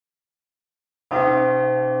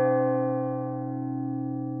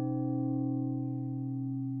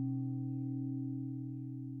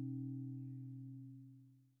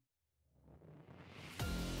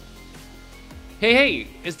Hey,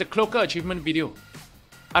 it's the Cloaker achievement video.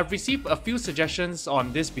 I've received a few suggestions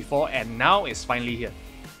on this before and now it's finally here.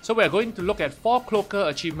 So we're going to look at 4 Cloaker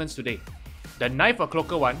achievements today. The Knife a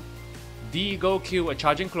Cloaker one, D-Eagle Kill a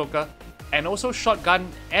Charging Cloaker, and also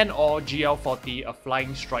Shotgun and or GL40 a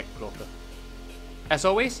Flying Strike Cloaker. As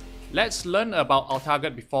always, let's learn about our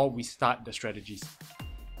target before we start the strategies.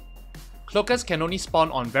 Cloakers can only spawn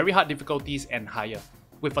on very hard difficulties and higher,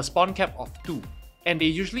 with a spawn cap of 2, and they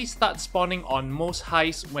usually start spawning on most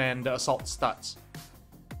highs when the assault starts.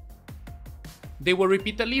 They will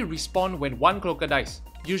repeatedly respawn when one Cloaker dies,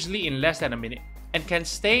 usually in less than a minute, and can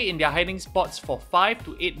stay in their hiding spots for 5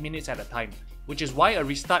 to 8 minutes at a time, which is why a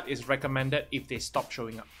restart is recommended if they stop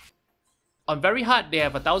showing up. On very hard, they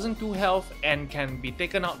have 1002 health and can be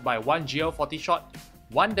taken out by one GL40 shot,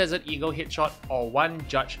 one Desert Eagle headshot, or one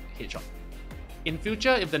Judge headshot. In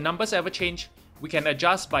future, if the numbers ever change, we can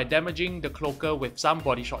adjust by damaging the Cloaker with some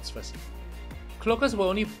body shots first. Cloakers will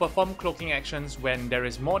only perform cloaking actions when there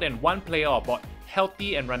is more than one player or bot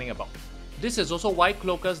healthy and running about. This is also why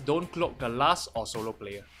Cloakers don't cloak the last or solo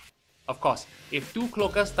player. Of course, if 2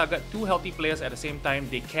 Cloakers target 2 healthy players at the same time,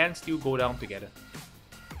 they can still go down together.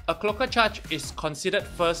 A Cloaker charge is considered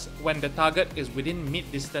first when the target is within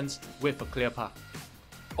mid-distance with a clear path.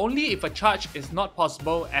 Only if a charge is not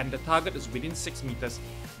possible and the target is within 6 meters,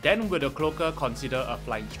 then will the Cloaker consider a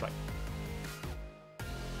Flying Strike.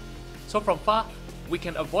 So from far, we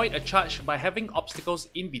can avoid a charge by having obstacles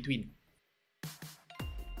in between.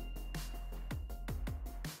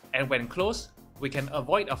 And when close, we can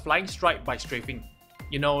avoid a Flying Strike by strafing.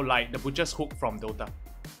 You know, like the Butcher's Hook from Dota.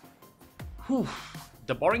 Whew,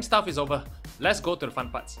 the boring stuff is over. Let's go to the fun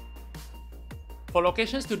parts. For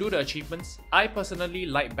locations to do the achievements, I personally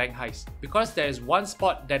like bank highs because there is one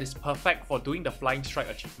spot that is perfect for doing the Flying Strike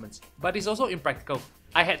achievements, but it's also impractical.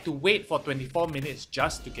 I had to wait for 24 minutes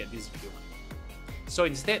just to get this video. So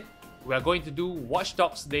instead, we are going to do Watch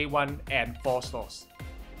Dogs Day 1 and 4 stores.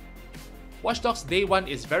 Watch Dogs Day 1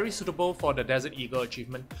 is very suitable for the Desert Eagle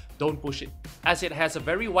achievement, don't push it, as it has a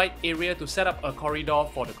very wide area to set up a corridor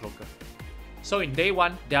for the Cloaker. So in Day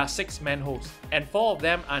 1, there are 6 manholes, and 4 of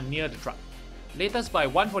them are near the truck. Latest by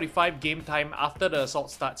 1:45 game time after the assault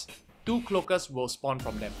starts, 2 Cloakers will spawn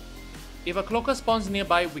from them. If a Cloaker spawns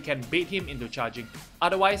nearby, we can bait him into charging,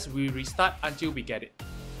 otherwise we restart until we get it.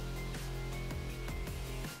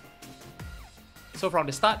 So from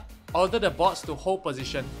the start, order the bots to hold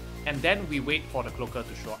position, and then we wait for the Cloaker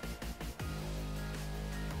to show up.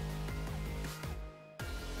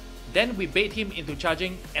 Then we bait him into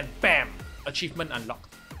charging and BAM! Achievement unlocked.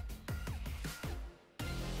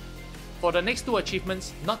 For the next 2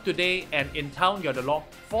 achievements, Not Today and In Town You're the Law,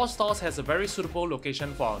 4 stores has a very suitable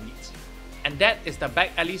location for our needs. And that is the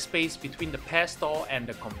back alley space between the pair store and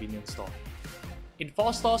the convenience store. In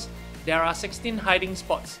 4 stores, there are 16 hiding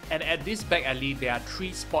spots, and at this back alley there are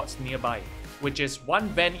 3 spots nearby, which is 1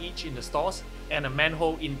 van each in the stores and a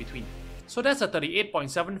manhole in between. So that's a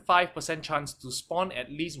 38.75% chance to spawn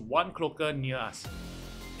at least 1 Cloaker near us.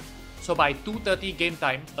 So by 2:30 game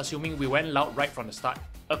time, assuming we went loud right from the start,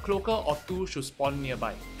 a Cloaker or 2 should spawn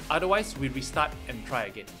nearby, otherwise we restart and try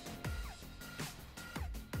again.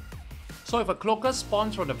 So if a Cloaker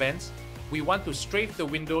spawns from the vents, we want to strafe the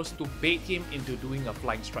windows to bait him into doing a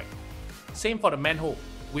Flying Strike. Same for the manhole,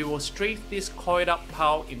 we will strafe this coiled up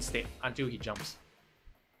pile instead until he jumps.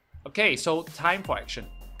 Okay, so time for action.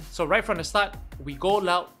 So right from the start, we go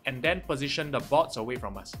loud and then position the bots away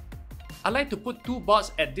from us. I like to put 2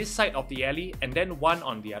 bots at this side of the alley and then 1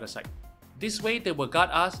 on the other side. This way they will guard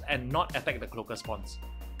us and not attack the Cloaker spawns.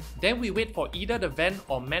 Then we wait for either the van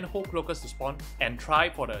or manhole Cloakers to spawn and try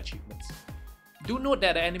for the achievements. Do note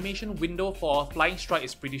that the animation window for a Flying Strike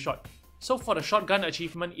is pretty short, so for the Shotgun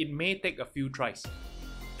achievement it may take a few tries.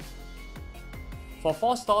 For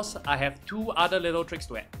 4 stores, I have 2 other little tricks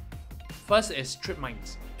to add. First is trip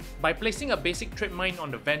mines. By placing a basic trip mine on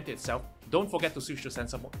the vent itself, don't forget to switch to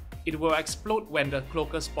sensor mode. It will explode when the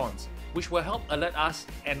Cloaker spawns, which will help alert us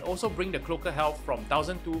and also bring the Cloaker health from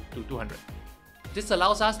 1002 to 200. This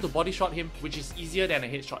allows us to body shot him, which is easier than a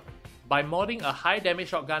headshot, by modding a high damage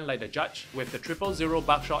shotgun like the Judge with the 000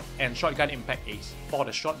 buckshot and shotgun impact ace for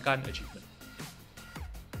the Shotgun achievement.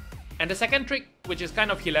 And the second trick, which is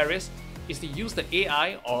kind of hilarious, is to use the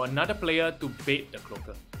AI or another player to bait the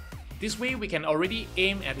Cloaker. This way we can already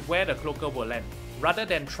aim at where the Cloaker will land, rather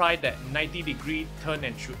than try that 90-degree turn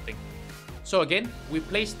and shoot thing. So again, we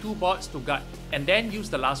place 2 bots to guard, and then use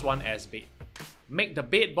the last one as bait. Make the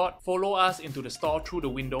bait bot follow us into the store through the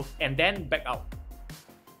window and then back out.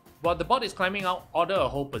 While the bot is climbing out, order a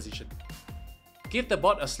hold position. Give the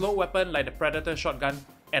bot a slow weapon like the Predator shotgun,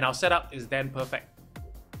 and our setup is then perfect.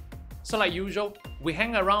 So like usual, we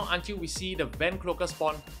hang around until we see the Van Cloaker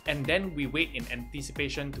spawn, and then we wait in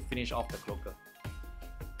anticipation to finish off the Cloaker.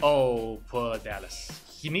 Oh, poor Dallas.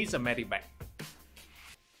 He needs a medic bag.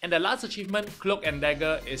 And the last achievement, Cloak and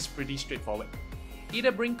Dagger, is pretty straightforward.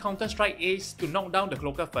 Either bring Counter-Strike Ace to knock down the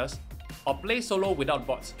Cloaker first, or play solo without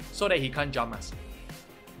bots so that he can't jump us.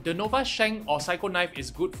 The Nova Shank or Psycho Knife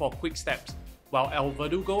is good for quick steps, while El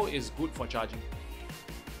Verdugo is good for charging.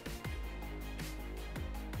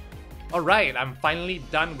 Alright, I'm finally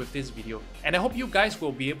done with this video, and I hope you guys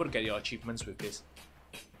will be able to get your achievements with this.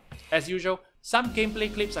 As usual, some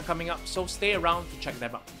gameplay clips are coming up, so stay around to check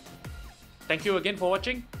them out. Thank you again for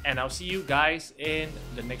watching, and I'll see you guys in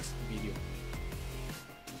the next video.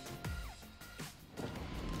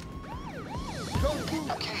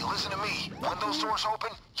 Okay, listen to me. When those doors open,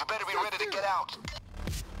 you better be ready to get out.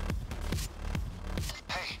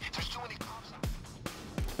 Hey, there's too many cops out.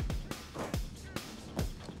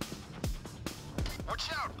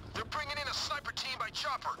 Watch out! They're bringing in a sniper team by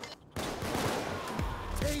chopper.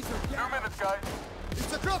 Taser down. 2 minutes, guys.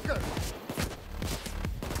 It's a Cloaker.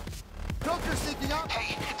 Cloaker sneaking up.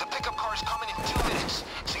 Hey, the pickup car is coming in 2 minutes,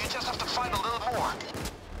 so you just have to find a little more.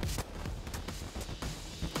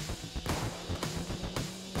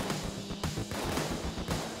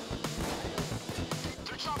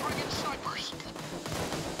 They're choppering in snipers.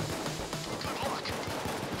 Good luck.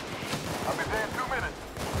 I'll be there in 2 minutes.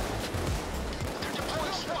 They're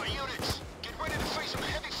deploying SWAT units. Get ready to face some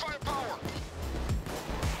heavy firepower.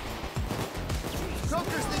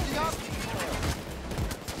 Cloaker sneaking up.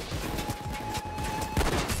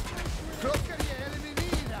 Cloaker, you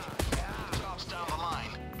eliminida. Jobs down the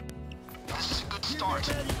line. This is a good start.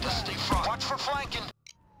 Just stay front. Watch for flanking.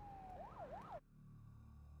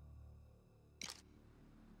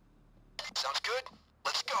 Sounds good.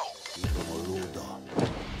 Let's go.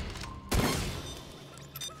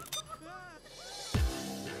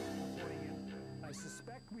 I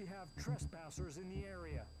suspect we have trespassers in the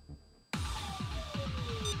area.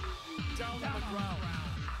 Down on the ground.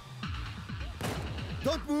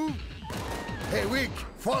 Don't move. Hey, Wick,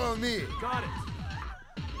 follow me. Got it.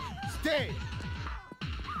 Stay.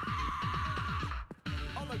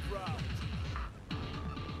 On the ground.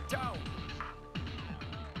 Down.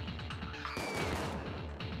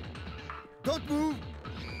 Don't move.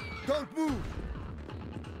 Don't move.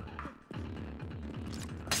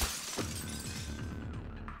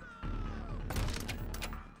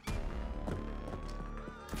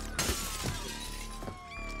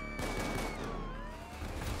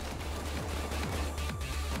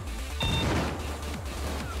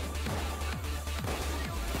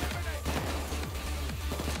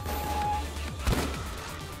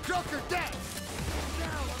 Cloaker dead.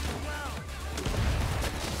 Down on the ground.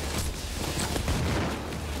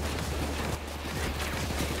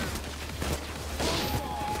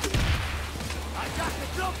 I got the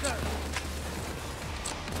Cloaker.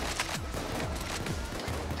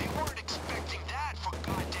 They weren't expecting that, for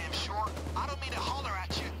goddamn sure. I don't mean to holler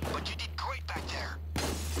at you, but you did great back there.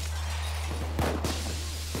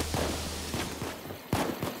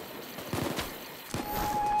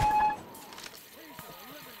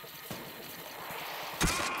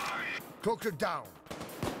 Cloaker down.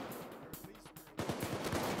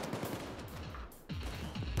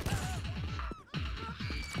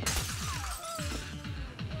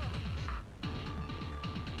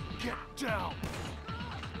 Get down.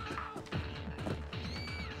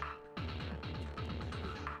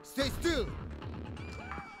 Stay still.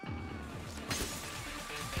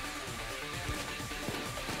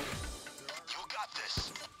 You got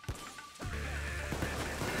this.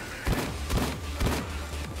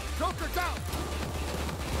 Cloaker down.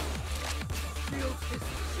 Shield is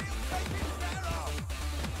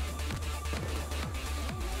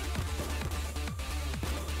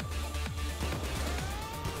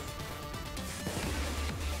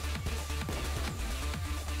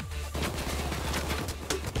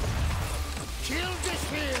kill this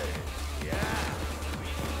here. Yeah.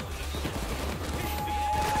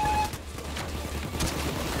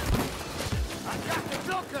 I got the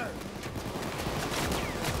Cloaker.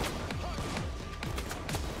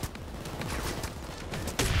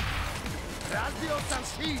 Radio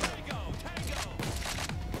Sanchino.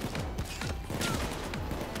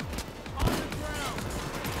 On the ground.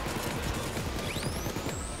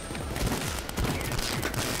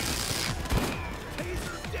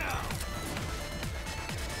 Taser down.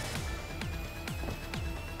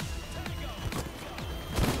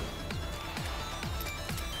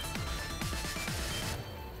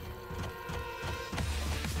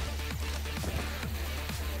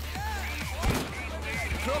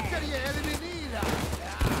 Cloaker, you eliminida.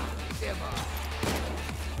 Yeah.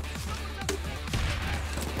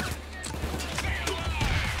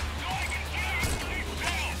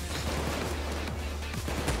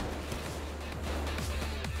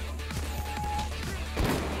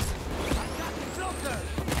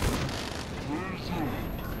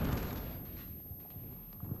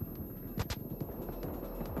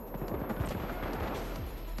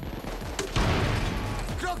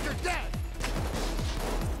 Cloaker dead!